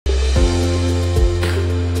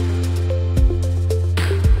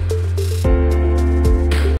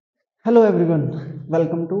Hello everyone,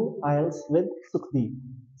 welcome to IELTS with Sukhdeep.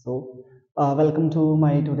 Welcome to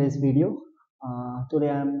my today's video. Today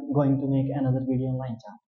I'm going to make another video on line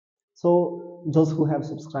chat. So, those who have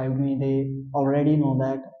subscribed me, they already know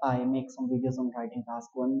that I make some videos on writing task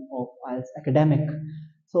 1 of IELTS academic.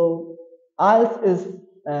 So, IELTS is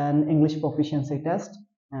an English proficiency test,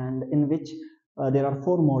 and in which there are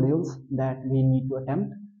 4 modules that we need to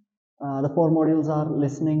attempt. The 4 modules are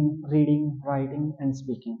listening, reading, writing, and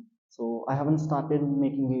speaking. So I haven't started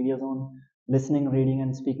making videos on listening, reading,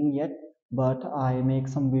 and speaking yet, but I make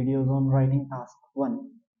some videos on writing task 1.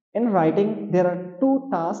 In writing, there are 2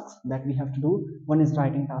 tasks that we have to do. One is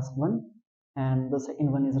writing task 1, and the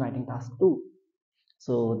second one is writing task 2.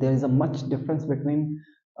 So there is a much difference between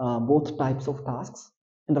both types of tasks.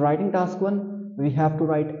 In the writing task 1, we have to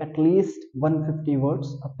write at least 150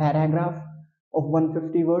 words, a paragraph of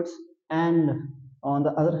 150 words. And on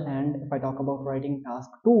the other hand, if I talk about writing task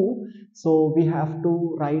 2, so we have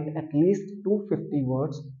to write at least 250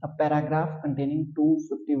 words, a paragraph containing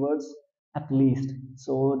 250 words at least.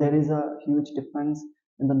 So there is a huge difference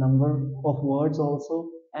in the number of words also,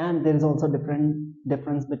 and there is also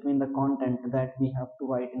difference between the content that we have to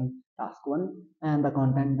write in task 1 and the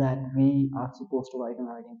content that we are supposed to write in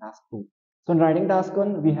writing task 2. So in writing task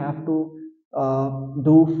 1, we have to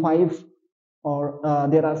do 5 or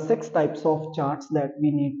there are 6 types of charts that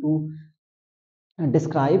we need to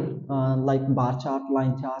describe, like bar chart,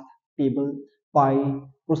 line chart, table, pie,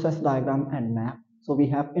 process diagram, and map. So we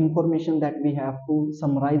have information that we have to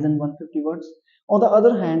summarize in 150 words. On the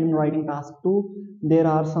other hand, in writing task 2, there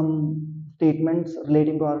are some statements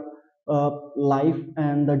relating to our life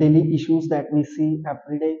and the daily issues that we see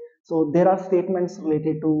every day. So there are statements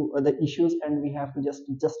related to the issues, and we have to just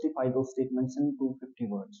justify those statements in 250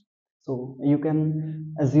 words. So you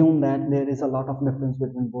can assume that there is a lot of difference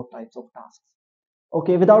between both types of tasks.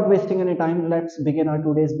 Okay, without wasting any time, let's begin our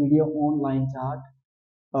today's video on line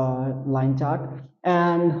chart.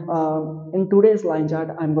 And in today's line chart,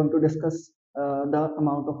 I'm going to discuss the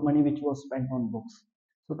amount of money which was spent on books.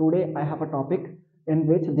 So today I have a topic in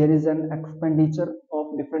which there is an expenditure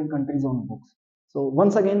of different countries on books. So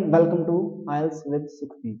once again, welcome to IELTS with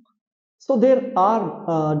Sukhdeep. So there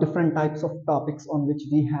are different types of topics on which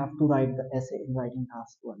we have to write the essay in writing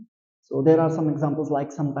task 1. So there are some examples,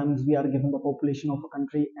 like sometimes we are given the population of a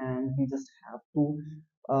country and we just have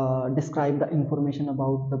to describe the information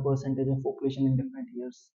about the percentage of population in different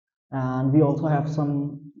years. And we also have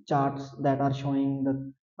some charts that are showing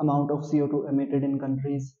the amount of CO2 emitted in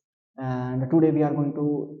countries. And today we are going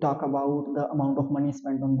to talk about the amount of money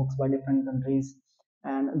spent on books by different countries.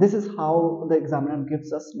 And this is how the examiner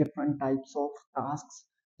gives us different types of tasks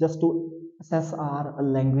just to assess our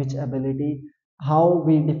language ability, how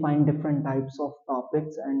we define different types of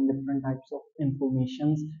topics and different types of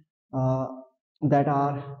informations uh, that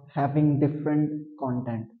are having different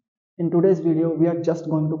content. In today's video, we are just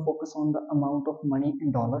going to focus on the amount of money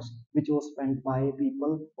in dollars which was spent by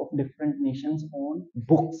people of different nations on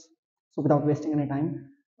books. So without wasting any time,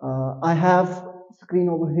 I have screen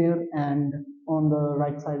over here, and on the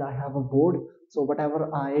right side I have a board. So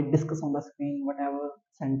whatever I discuss on the screen, whatever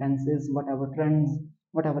sentences, whatever trends,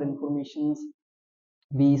 whatever informations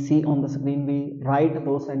we see on the screen, we write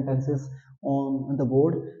those sentences on the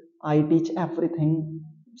board. I teach everything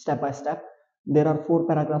step by step. There are 4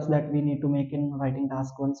 paragraphs that we need to make in writing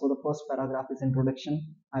task 1. So the first paragraph is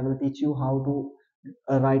introduction. I will teach you how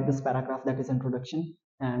to write this paragraph, that is introduction.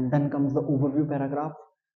 And then comes the overview paragraph,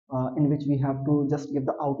 in which we have to just give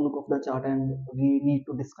the outlook of the chart, and we need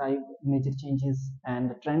to describe major changes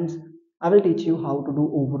and trends. I will teach you how to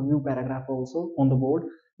do overview paragraph also on the board.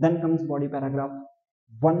 Then comes body paragraph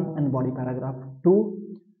 1 and body paragraph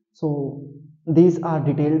 2. So these are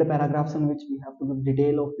detailed paragraphs in which we have to give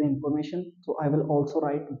detail of the information. So I will also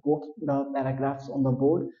write both the paragraphs on the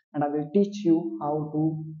board, and I will teach you how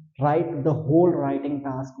to write the whole writing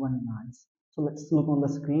task 1 in IELTS. So let's look on the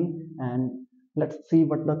screen and let's see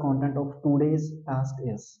what the content of today's task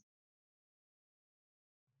is.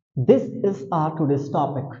 This is our today's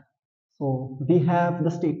topic. So we have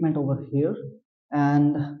the statement over here,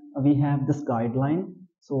 and we have this guideline.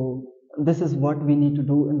 So this is what we need to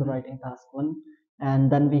do in the writing task 1,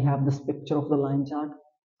 and then we have this picture of the line chart.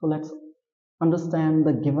 So let's understand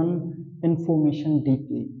the given information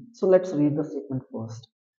deeply. So let's read the statement first.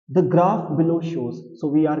 The graph below shows, so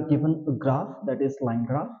we are given a graph, that is line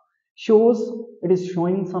graph, shows, it is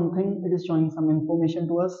showing something, it is showing some information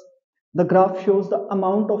to us. The graph shows the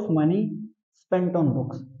amount of money spent on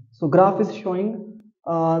books. So graph is showing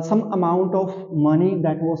some amount of money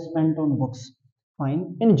that was spent on books.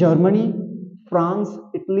 Fine. In Germany, France,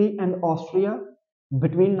 Italy, and Austria,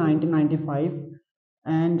 between 1995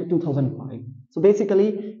 and 2005. So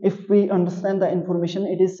basically, if we understand the information,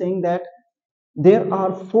 it is saying that there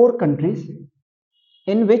are four countries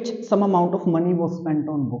in which some amount of money was spent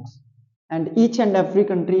on books, and each and every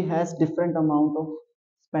country has different amount of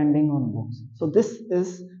spending on books. So this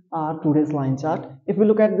is our today's line chart. If we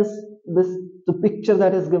look at this the picture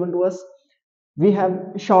that is given to us, we have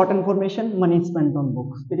short information: money spent on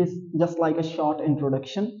books. It is just like a short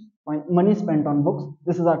introduction. Money spent on books,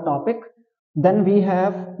 this is our topic. Then we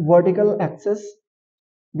have vertical axis,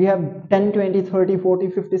 we have 10, 20, 30, 40,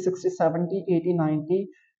 50, 60, 70, 80, 90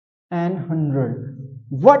 and 100,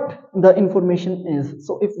 what the information is.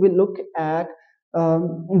 So if we look at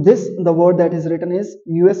this, the word that is written is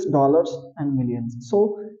US dollars and millions.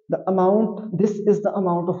 So the amount, this is the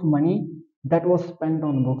amount of money that was spent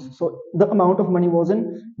on books. So the amount of money was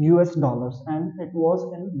in US dollars and it was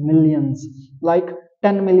in millions. Like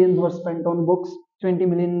 10 millions were spent on books, 20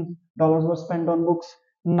 million dollars were spent on books,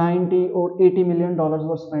 90 or 80 million dollars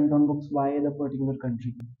were spent on books by the particular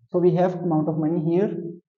country. So we have amount of money here.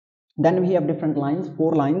 Then we have different lines,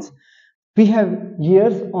 four lines. We have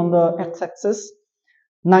years on the x-axis: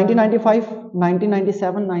 1995,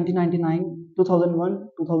 1997, 1999, 2001,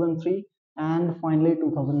 2003, and finally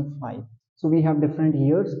 2005. So we have different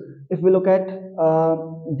years. If we look at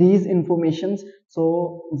these informations,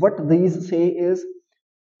 so what these say is,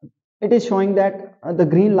 it is showing that the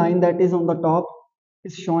green line that is on the top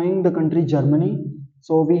is showing the country Germany.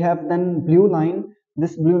 So we have then blue line.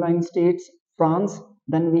 This blue line states France.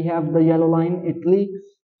 Then we have the yellow line, Italy.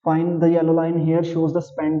 Find the yellow line here shows the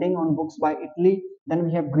spending on books by Italy. Then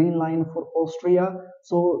we have green line for Austria.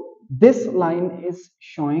 So this line is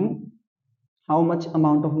showing how much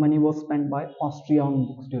amount of money was spent by Austria on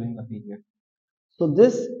books during the period. So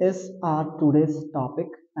this is our today's topic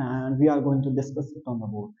and we are going to discuss it on the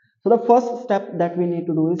board. So the first step that we need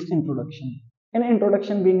to do is introduction. In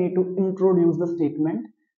introduction, we need to introduce the statement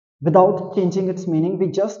without changing its meaning. We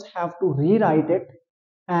just have to rewrite it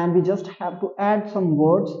and we just have to add some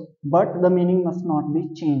words, but the meaning must not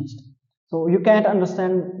be changed. So you can't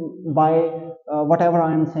understand by whatever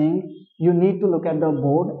I am saying. You need to look at the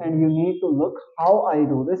board and you need to look how I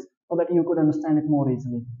do this so that you could understand it more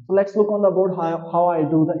easily. So let's look on the board how I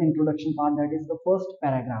do the introduction part, that is the first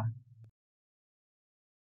paragraph.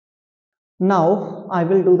 Now I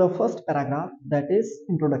will do the first paragraph, that is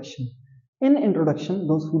introduction. In introduction,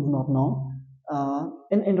 those who do not know,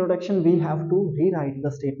 in introduction we have to rewrite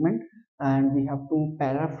the statement and we have to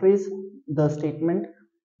paraphrase the statement.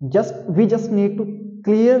 We just need to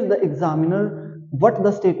clear the examiner what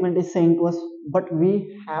the statement is saying to us, but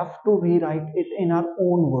we have to rewrite it in our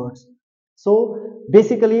own words. So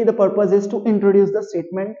basically the purpose is to introduce the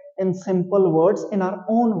statement in simple words, in our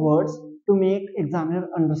own words, to make examiner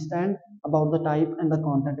understand about the type and the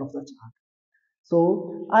content of the chart.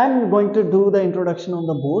 So I am going to do the introduction on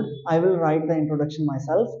the board. I will write the introduction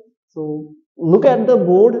myself. So look at the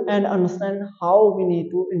board and understand how we need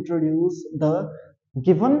to introduce the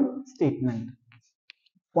given statement.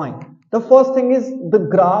 Fine. The first thing is the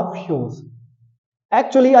graph shows.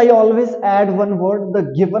 Actually, I always add one word,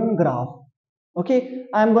 the given graph. Okay,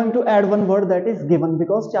 I am going to add one word, that is given,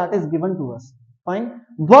 because chart is given to us. Fine.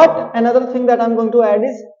 But another thing that I'm going to add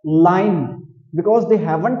is line, because they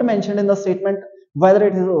haven't mentioned in the statement whether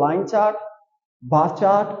it is a line chart, bar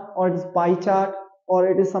chart, or it is pie chart, or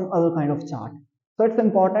it is some other kind of chart. So it's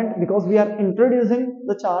important because we are introducing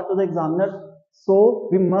the chart to the examiner, so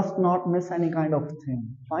we must not miss any kind of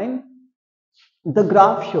thing. Fine. The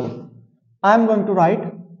graph shows. I am going to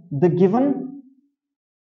write the given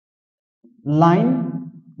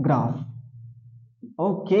line graph.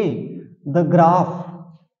 Okay, the graph.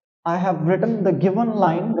 I have written the given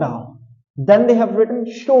line graph. Then they have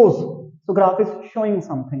written shows. So graph is showing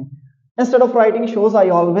something. Instead of writing shows, I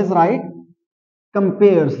always write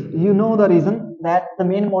compares. You know the reason, that the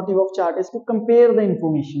main motive of chart is to compare the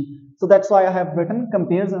information. So that's why I have written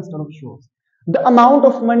compares instead of shows. The amount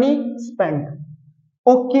of money spent.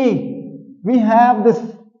 Okay, we have this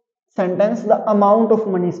sentence, the amount of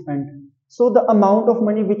money spent. So the amount of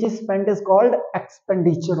money which is spent is called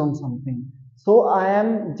expenditure on something. So I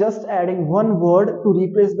am just adding one word to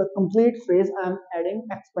replace the complete phrase. I am adding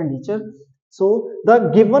expenditure. So the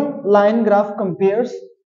given line graph compares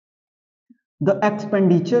the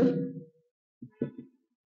expenditure.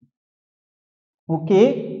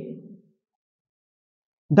 Okay.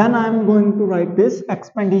 Then I am going to write this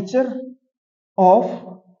expenditure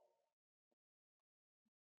of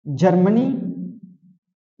Germany,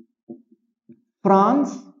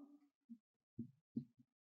 France,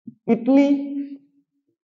 Italy,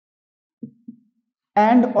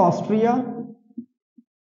 and Austria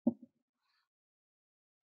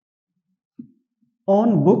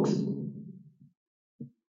on books,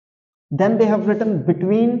 then they have written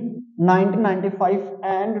between 1995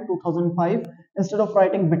 and 2005. Instead of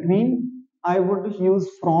writing between, I would use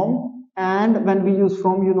from, and when we use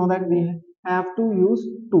from, you know that we have to use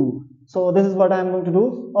to. So this is what I am going to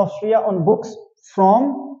do. Austria on books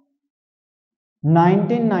from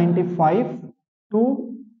 1995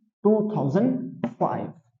 to 2005.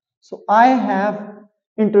 So I have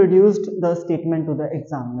introduced the statement to the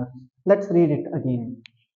examiner. Let's read it again.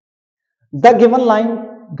 The given line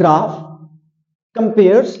graph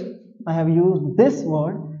compares, I have used this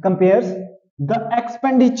word, compares the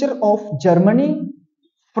expenditure of Germany,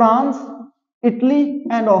 France, Italy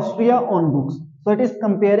and Austria on books. So it is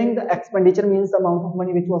comparing the expenditure, means the amount of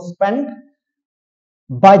money which was spent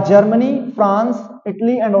by Germany, France,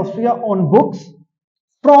 Italy and Austria on books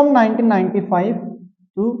from 1995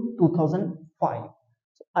 to 2005.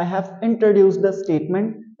 I have introduced the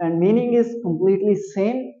statement and meaning is completely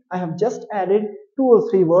same. I have just added two or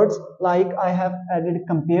three words, like I have added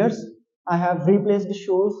compares, I have replaced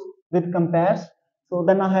shows with compares. So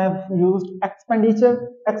then I have used expenditure.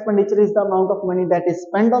 Expenditure is the amount of money that is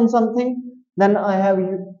spent on something. Then I have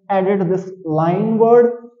added this line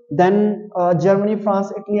word. Then Germany,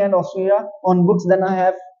 France, Italy and Austria on books. Then I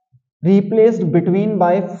have replaced between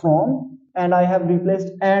by from, and I have replaced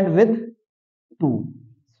and with to.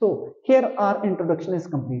 So here our introduction is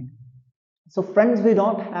complete. So friends, we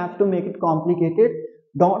don't have to make it complicated.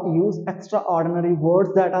 Don't use extraordinary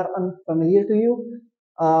words that are unfamiliar to you.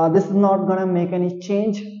 This is not gonna make any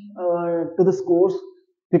change to this course,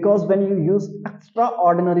 because when you use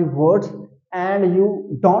extraordinary words and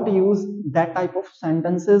you don't use that type of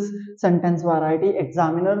sentences, sentence variety,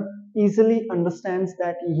 examiner easily understands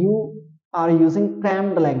that you are using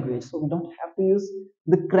crammed language. So we don't have to use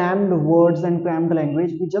the crammed words and crammed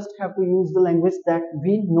language. We just have to use the language that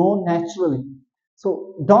we know naturally.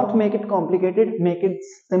 So don't make it complicated, make it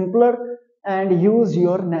simpler and use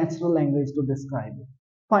your natural language to describe it.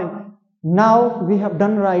 Fine. Now we have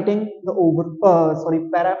done writing the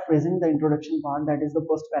paraphrasing the introduction part, that is the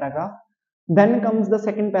first paragraph. Then comes the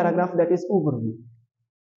second paragraph, that is overview.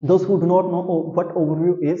 Those who do not know what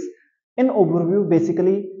overview is, in overview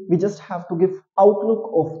basically we just have to give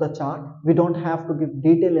outlook of the chart. We don't have to give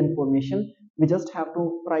detailed information. We just have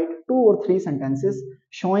to write two or three sentences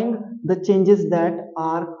showing the changes that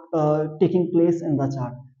are taking place in the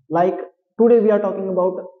chart. Like today we are talking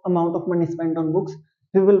about amount of money spent on books.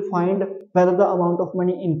 We will find whether the amount of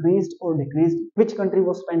money increased or decreased, which country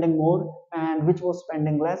was spending more and which was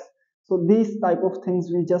spending less. So these type of things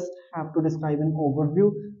we just have to describe in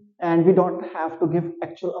overview, and we don't have to give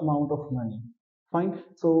actual amount of money. Fine.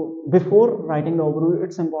 So before writing the overview,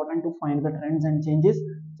 it's important to find the trends and changes.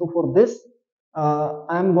 So for this,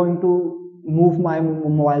 I'm going to move my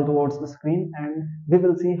mobile towards the screen and we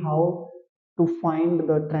will see how to find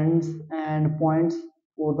the trends and points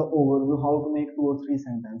for the overview, how to make two or three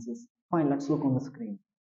sentences. Fine, let's look on the screen.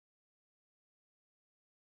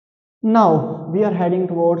 Now we are heading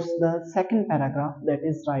towards the second paragraph, that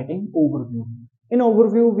is writing overview. In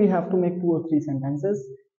overview, we have to make two or three sentences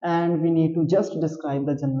and we need to just describe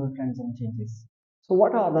the general trends and changes. So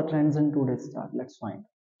what are the trends in today's chart? Let's find.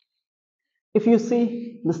 If you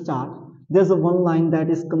see the chart, there's a one line that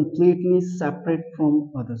is completely separate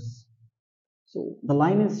from others. So the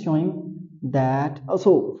line is showing that.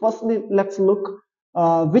 So firstly, let's look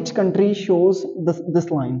which country shows this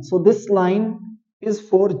line. So this line is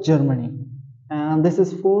for Germany, and this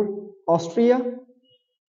is for Austria.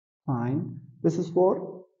 Fine. This is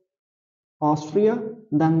for Austria.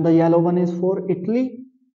 Then the yellow one is for Italy.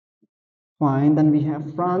 Fine. Then we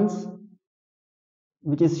have France,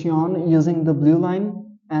 which is shown using the blue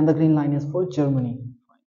line, and the green line is for Germany.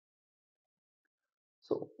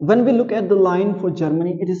 So when we look at the line for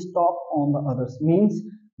Germany, it is top on the others, means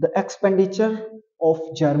the expenditure of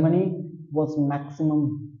Germany was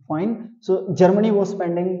maximum. Fine. So Germany was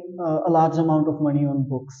spending a large amount of money on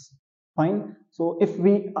books. Fine. So if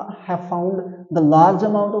we have found the large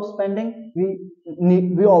amount of spending,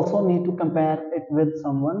 we also need to compare it with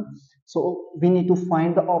someone. So we need to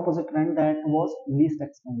find the opposite trend, that was least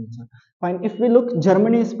expenditure. Fine. If we look,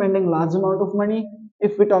 Germany is spending large amount of money.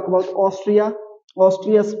 If we talk about Austria,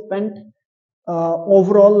 Austria spent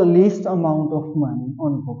overall the least amount of money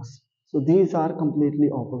on books. So these are completely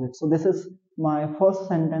opposite. So this is my first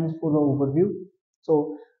sentence for the overview.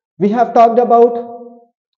 So we have talked about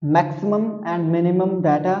maximum and minimum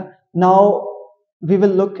data. Now we will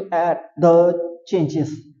look at the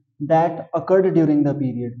changes that occurred during the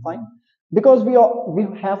period. Fine, because we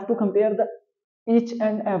have to compare the each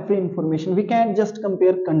and every information. We can't just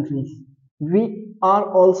compare countries. we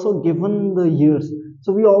are also given the years,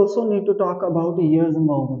 so we also need to talk about the years in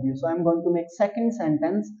the overview. So I'm going to make second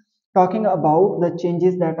sentence talking about the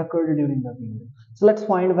changes that occurred during the period. So let's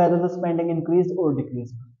find whether the spending increased or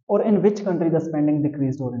decreased, or in which country the spending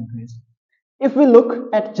decreased or increased. If we look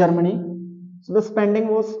at Germany, so the spending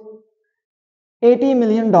was $80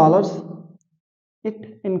 million.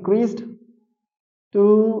 It increased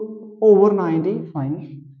to over 90,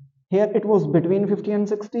 fine. Here it was between 50 and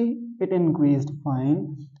 60, it increased,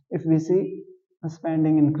 fine. If we see, the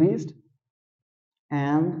spending increased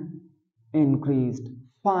and increased,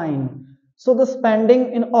 fine. So the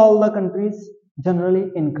spending in all the countries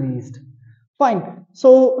generally increased, fine.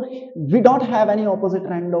 So we don't have any opposite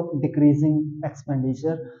trend of decreasing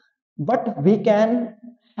expenditure, but we can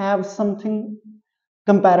have something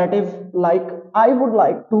comparative. Like, I would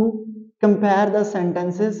like to compare the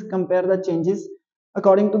sentences, compare the changes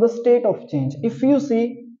according to the state of change. If you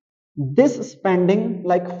see this spending,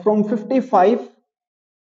 like from 55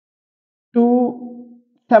 to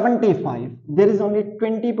 75, there is only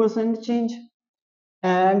 20% change.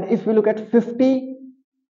 And if we look at 50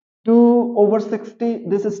 to over 60,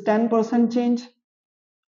 this is 10% change.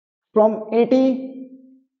 From 80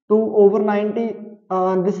 to over 90,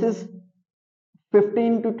 this is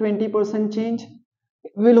 15 to 20% change.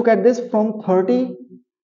 If we look at this from 30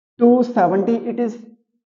 to 70, it is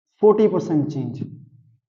 40% change.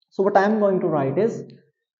 So what I am going to write is,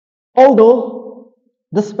 although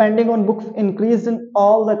the spending on books increased in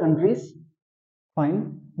all the countries,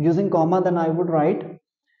 fine, using comma, then I would write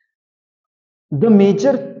the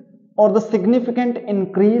major or the significant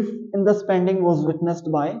increase in the spending was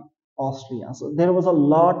witnessed by Austria. So there was a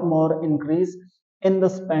lot more increase in the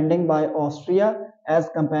spending by Austria as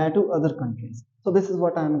compared to other countries. So this is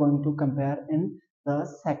what I am going to compare in the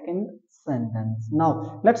second sentence.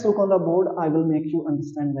 Now let's look on the board. I will make you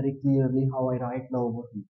understand very clearly how I write the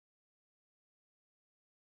overview.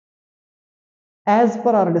 As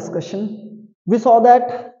per our discussion, we saw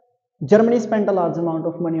that Germany spent a large amount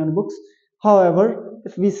of money on books. However,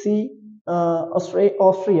 if we see Austria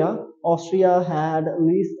had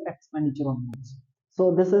least expenditure on books.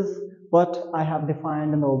 So this is what I have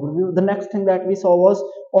defined in the overview. The next thing that we saw was,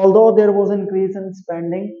 although there was increase in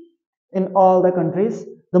spending in all the countries,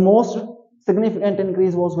 the most significant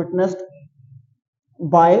increase was witnessed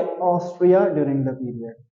by Austria during the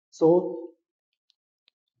period. So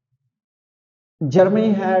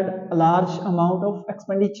Germany had a large amount of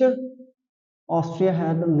expenditure. Austria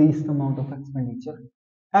had the least amount of expenditure.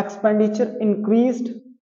 Expenditure increased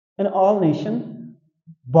in all nations,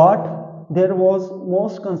 but there was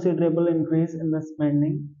most considerable increase in the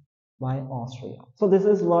spending by Austria. So this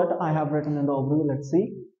is what I have written in the overview. Let's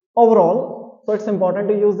see. Overall, so it's important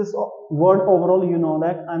to use this word overall. You know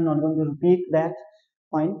that I'm not going to repeat that.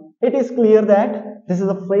 Fine. It is clear that this is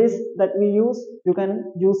a phrase that we use. You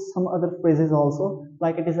can use some other phrases also.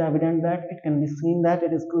 Like, it is evident that, it can be seen that,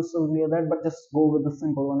 it is crystal clear that, but just go with the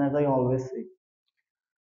simple one, as I always say.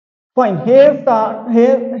 Fine.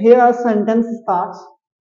 Here our sentence starts.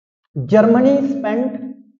 Germany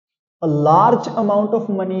spent a large amount of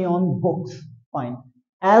money on books. Fine.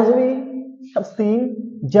 As we have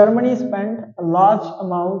seen, Germany spent a large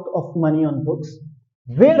amount of money on books,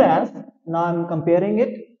 whereas, now I'm comparing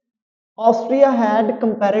it, Austria had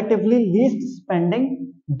comparatively least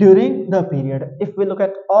spending during the period. If we look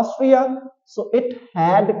at Austria, so it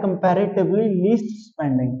had comparatively least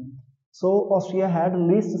spending. So Austria had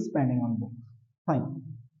least spending on books. Fine.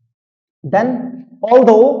 Then,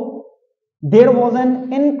 although there was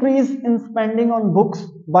an increase in spending on books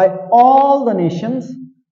by all the nations,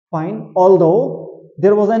 fine, although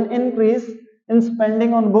there was an increase in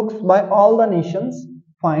spending on books by all the nations,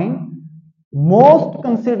 fine, most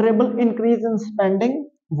considerable increase in spending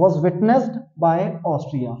was witnessed by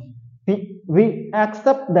Austria. We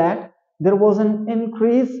accept that there was an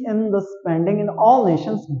increase in the spending in all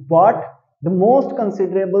nations, but the most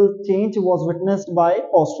considerable change was witnessed by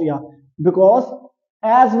Austria, because,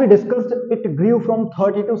 as we discussed, it grew from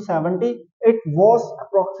 30 to 70. It was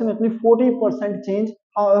approximately 40% change.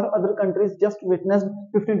 However, other countries just witnessed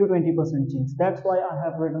 15 to 20% change. That's why I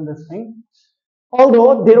have written this thing.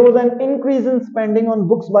 Although there was an increase in spending on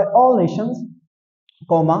books by all nations,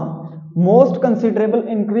 comma, most considerable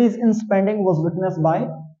increase in spending was witnessed by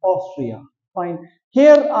Austria. Fine.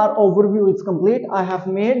 Here our overview is complete. I have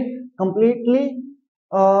made completely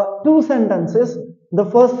two sentences. The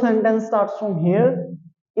first sentence starts from here.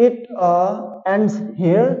 It ends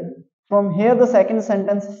here. From here, the second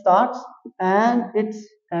sentence starts and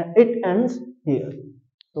it ends here.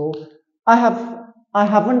 So I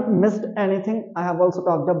haven't missed anything. I have also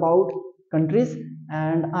talked about countries,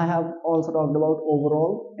 and I have also talked about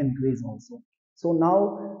overall increase also. So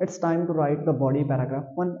now it's time to write the body paragraph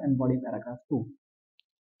 1 and body paragraph 2.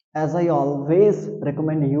 As I always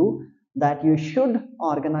recommend you that you should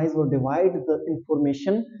organize or divide the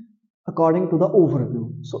information according to the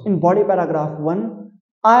overview. So in body paragraph 1,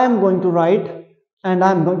 I am going to write and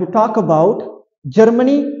I am going to talk about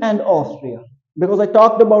Germany and Austria, because I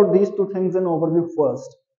talked about these two things in overview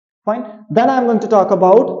first. Fine. Then I am going to talk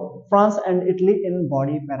about France and Italy in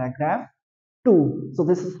body paragraph 2. So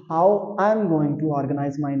this is how I am going to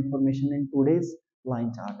organize my information in today's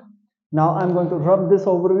line chart. Now I'm going to rub this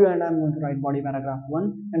overview and I'm going to write body paragraph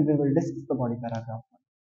 1 and we will discuss the body paragraph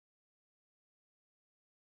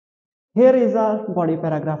 1. Here is our body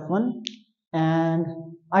paragraph 1 and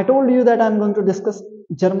I told you that I'm going to discuss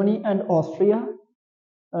Germany and Austria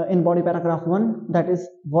in body paragraph 1. That is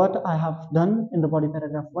what I have done in the body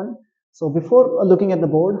paragraph 1. So before looking at the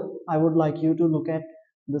board, I would like you to look at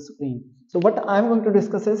the screen. So what I'm going to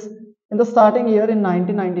discuss is, in the starting year in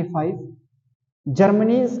 1995,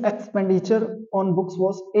 Germany's expenditure on books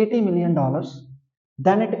was $80 million.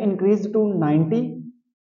 Then it increased to $90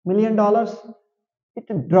 million.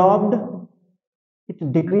 It dropped,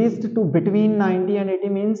 it decreased to between 90 and 80,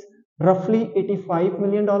 means roughly $85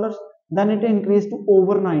 million. Then it increased to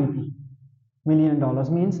over $90 million,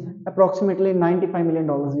 means approximately $95 million,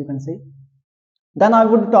 you can say. Then I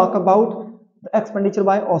would talk about the expenditure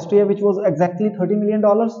by Austria, which was exactly $30 million.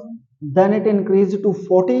 Then it increased to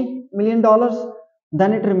 $40 million.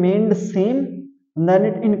 Then it remained the same. And then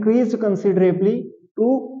it increased considerably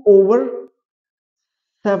to over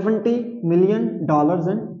 $70 million in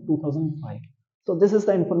 2005. So this is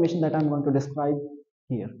the information that I'm going to describe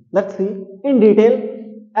here. Let's see in detail.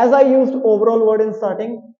 As I used overall word in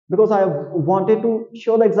starting, because I wanted to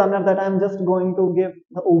show the examiner that I'm just going to give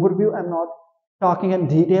the overview, I'm not talking in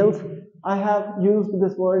details. I have used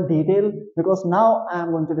this word detail because now I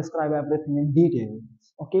am going to describe everything in detail.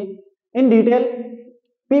 Okay, in detail,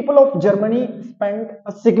 people of Germany spent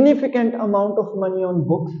a significant amount of money on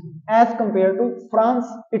books as compared to France,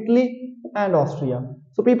 Italy, and Austria.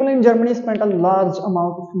 So people in Germany spent a large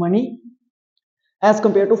amount of money as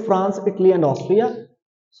compared to France, Italy, and Austria.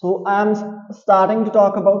 So I am starting to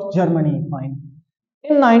talk about Germany. Fine.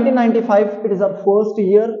 In 1995, it is our first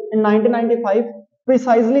year. In 1995,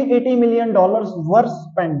 precisely $80 million were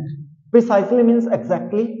spent. Precisely means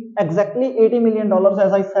exactly $80 million.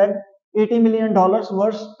 As I said, $80 million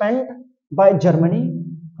were spent by Germany.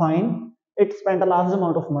 Fine. It spent a large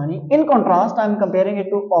amount of money. In contrast, I am comparing it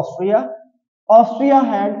to Austria. Austria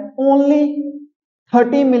had only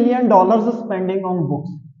 $30 million spending on books.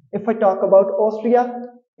 If I talk about Austria,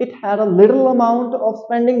 it had a little amount of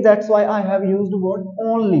spending. That's why I have used the word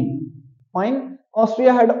only. Fine.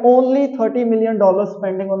 Austria had only $30 million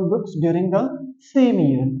spending on books during the same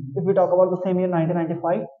year. If we talk about the same year,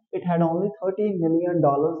 1995, it had only $30 million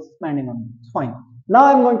spending on books. Fine. Now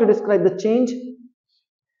I'm going to describe the change.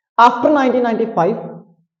 After 1995,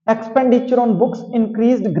 expenditure on books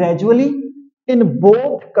increased gradually in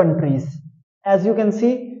both countries. As you can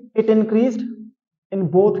see, it increased in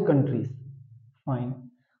both countries. Fine.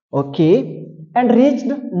 Okay. And reached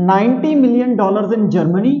 $90 million in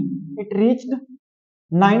Germany. It reached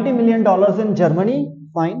 $90 million in Germany.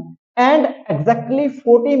 Fine. And exactly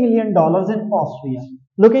 $40 million in Austria.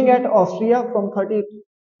 Looking at Austria from 30, it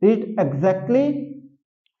reached exactly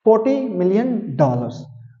 $40 million.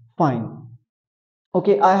 Fine.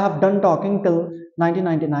 Okay, I have done talking till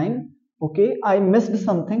 1999. Okay, I missed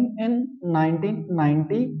something in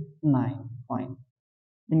 1999. Fine.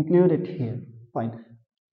 Include it here. Fine.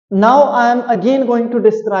 Now I am again going to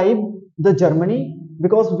describe the Germany,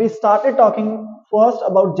 because we started talking first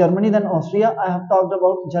about Germany, then Austria. I have talked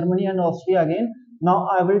about Germany and Austria again. Now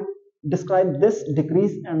I will describe this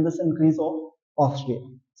decrease and this increase of Austria.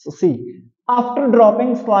 So see, after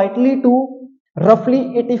dropping slightly to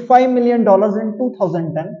roughly $85 million in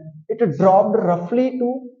 2010, it dropped roughly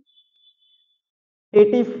to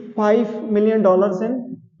 $85 million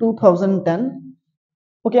in 2010.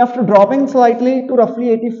 Okay, after dropping slightly to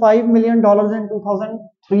roughly $85 million in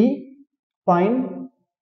 2003, fine.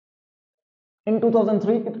 In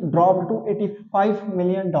 2003, it dropped to $85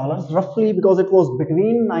 million roughly, because it was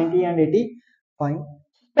between 90 and 80. Fine.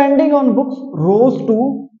 Spending on books rose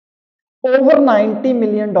to over $90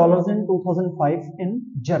 million in 2005 in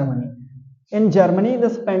Germany. In Germany,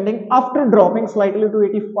 the spending, after dropping slightly to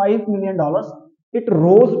 $85 million, it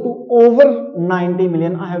rose to over 90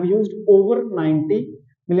 million. I have used over $90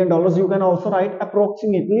 million. You can also write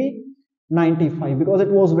approximately 95, because it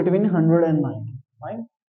was between 100 and 90. Fine.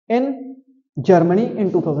 In Germany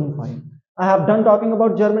in 2005. I have done talking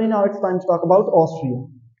about Germany. Now it's time to talk about Austria.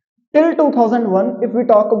 Till 2001, if we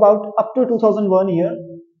talk about up to 2001 year,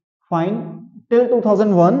 fine. Till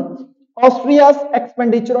 2001, Austria's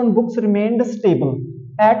expenditure on books remained stable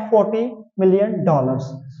at $40 million.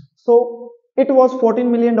 So it was $14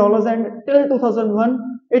 million, and till 2001,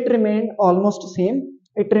 it remained almost same.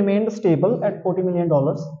 It remained stable at $40 million.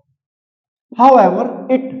 However,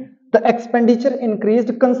 the expenditure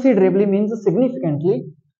increased considerably, means significantly,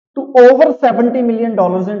 to over $70 million in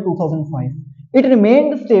 2005. It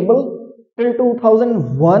remained stable till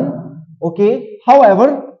 2001. Okay.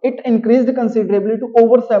 However, it increased considerably to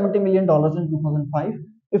over $70 million in 2005.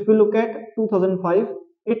 If we look at 2005,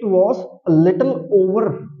 it was a little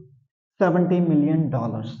over $70 million.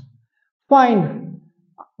 Fine.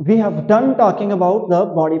 We have done talking about the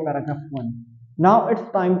body paragraph 1. Now it's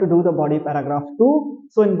time to do the body paragraph 2.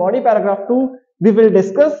 So in body paragraph 2, we will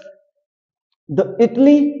discuss the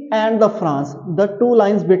Italy and the France, the two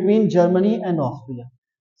lines between Germany and Austria.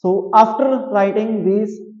 So after writing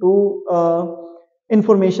these two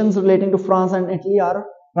informations relating to France and Italy, our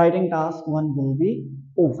writing task 1 will be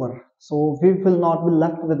over. So we will not be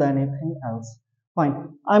left with anything else.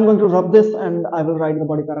 Fine. I'm going to rub this and I will write the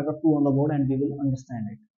body paragraph 2 on the board and we will understand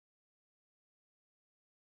it.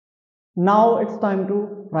 Now it's time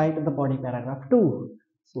to write the body paragraph 2.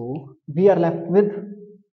 So we are left with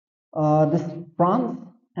this France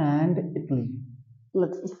and Italy.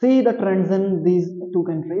 Let's see the trends in these two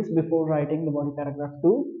countries before writing the body paragraph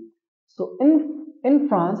 2. So in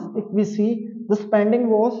France, if we see, the spending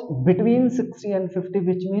was between 60 and 50,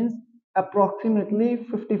 which means approximately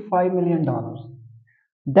 $55 million.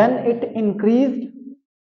 Then it increased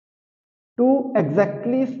to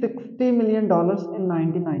exactly $60 million in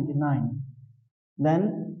 1999.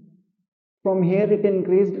 Then from here it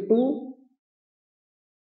increased to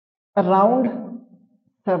around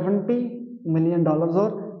 $70 million,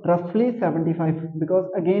 or roughly 75, because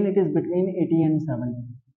again it is between 80 and 70.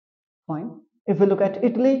 Fine. If we look at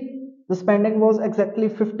Italy, the spending was exactly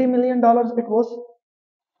 $50 million. It was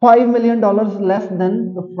 $5 million less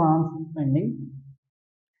than the France spending.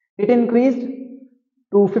 It increased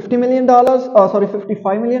to $50 million, sorry,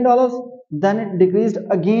 $55 million. Then it decreased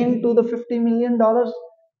again to the $50 million.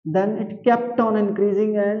 Then it kept on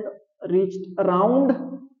increasing and reached around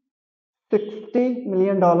 $60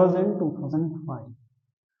 million in 2005.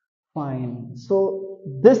 Fine. So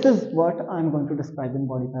this is what I'm going to describe in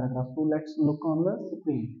body paragraph 2. Let's look on the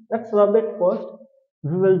screen. Let's rub it first.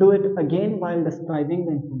 We will do it again while describing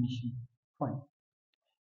the information. Fine.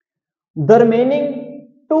 The remaining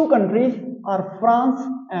two countries are France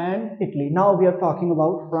and Italy. Now we are talking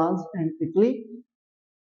about France and Italy.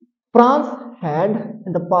 France had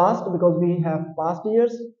in the past, because we have past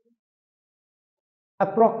years,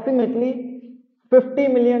 approximately $50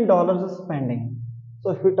 million spending. So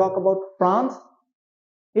if we talk about France,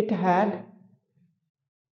 it had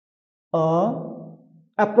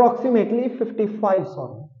approximately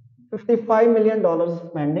 $55 million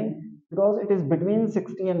spending, because it is between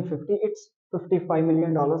 60 and 50. It's $55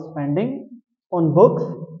 million spending on books,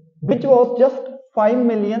 which was just 5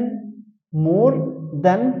 million more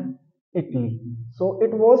than Italy. So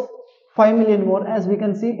it was 5 million more. As we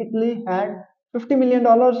can see, Italy had $50 million,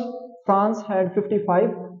 France had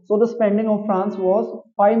 55. So the spending of France was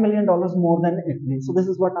 $5 million more than Italy. So this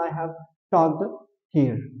is what I have talked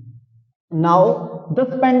here. Now the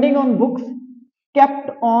spending on books kept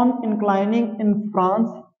on inclining in France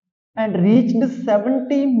and reached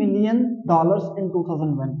 $70 million in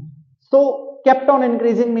 2001. So kept on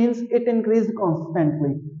increasing means it increased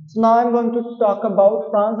constantly. So now I'm going to talk about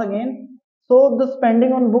France again. So the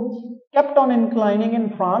spending on books kept on inclining in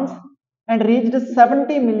France and reached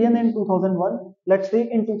 70 million in 2001. Let's see,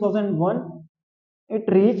 in 2001 it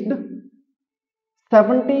reached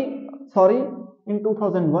 70, sorry, in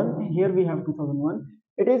 2001, here we have 2001,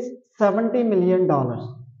 it is $70 million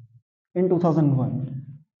in 2001,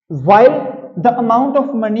 while the amount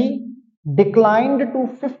of money declined to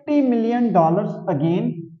 $50 million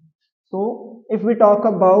again. So if we talk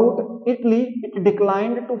about Italy, it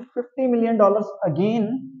declined to $50 million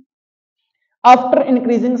again after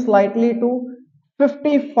increasing slightly to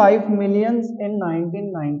 55 millions in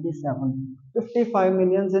 1997. 55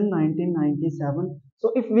 millions in 1997.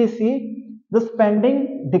 So if we see, the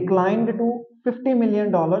spending declined to $50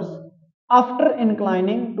 million after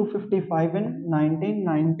inclining to 55 in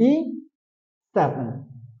 1997.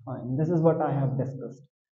 Fine. This is what I have discussed.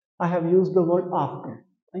 I have used the word after.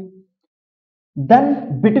 Fine.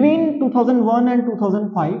 Then between 2001 and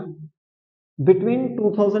 2005, between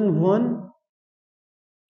 2001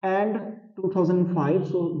 and 2005,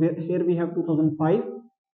 so here we have 2005,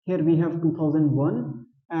 Here we have 2001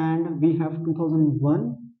 and we have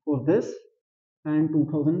 2001 for this and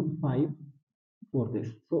 2005 for this.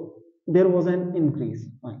 So there was an increase.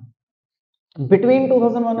 Fine. Between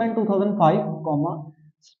 2001 and 2005, comma,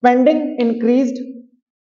 spending increased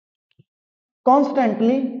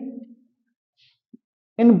constantly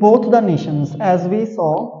in both the nations. As we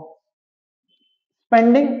saw,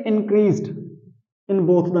 spending increased in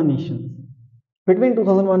both the nations between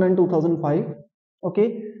 2001 and 2005.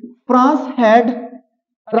 Okay, France had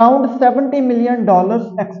around $70 million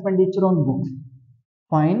expenditure on books.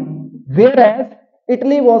 Fine. Whereas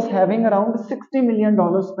Italy was having around $60 million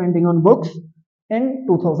spending on books in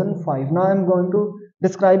 2005. Now I'm going to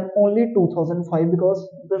describe only 2005 because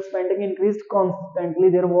the spending increased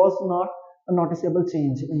constantly. There was not a noticeable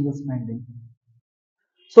change in the spending.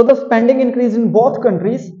 So the spending increased in both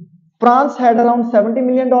countries. France had around $70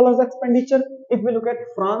 million expenditure. If we look at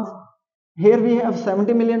France, here we have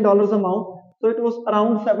 $70 million amount. So it was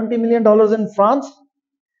around $70 million in France.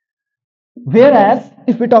 Whereas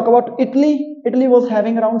if we talk about Italy, Italy was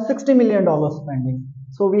having around $60 million spending.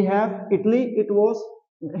 So we have Italy, it was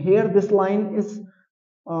here, this line is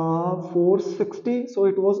 460, so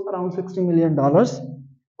it was around $60 million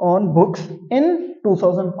on books in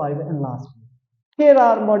 2005 and last year. Here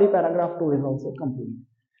our body paragraph 2 is also complete.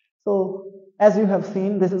 So as you have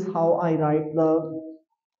seen, this is how I write the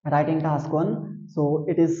writing task 1. So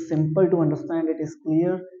it is simple to understand, it is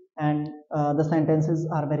clear, and the sentences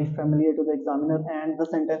are very familiar to the examiner, and the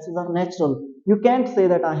sentences are natural. You can't say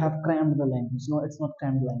that I have crammed the language. No, it's not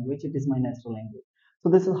crammed language, it is my natural language. So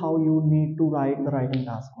this is how you need to write the writing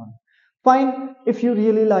task 1. Fine. If you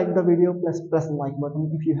really like the video, please press the like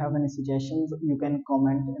button. If you have any suggestions, you can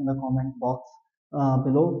comment in the comment box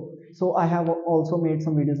below. So I have also made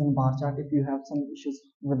some videos on bar chart. If you have some issues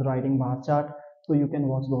with writing bar chart, so you can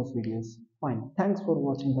watch those videos. Fine. Thanks for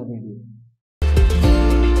watching the video.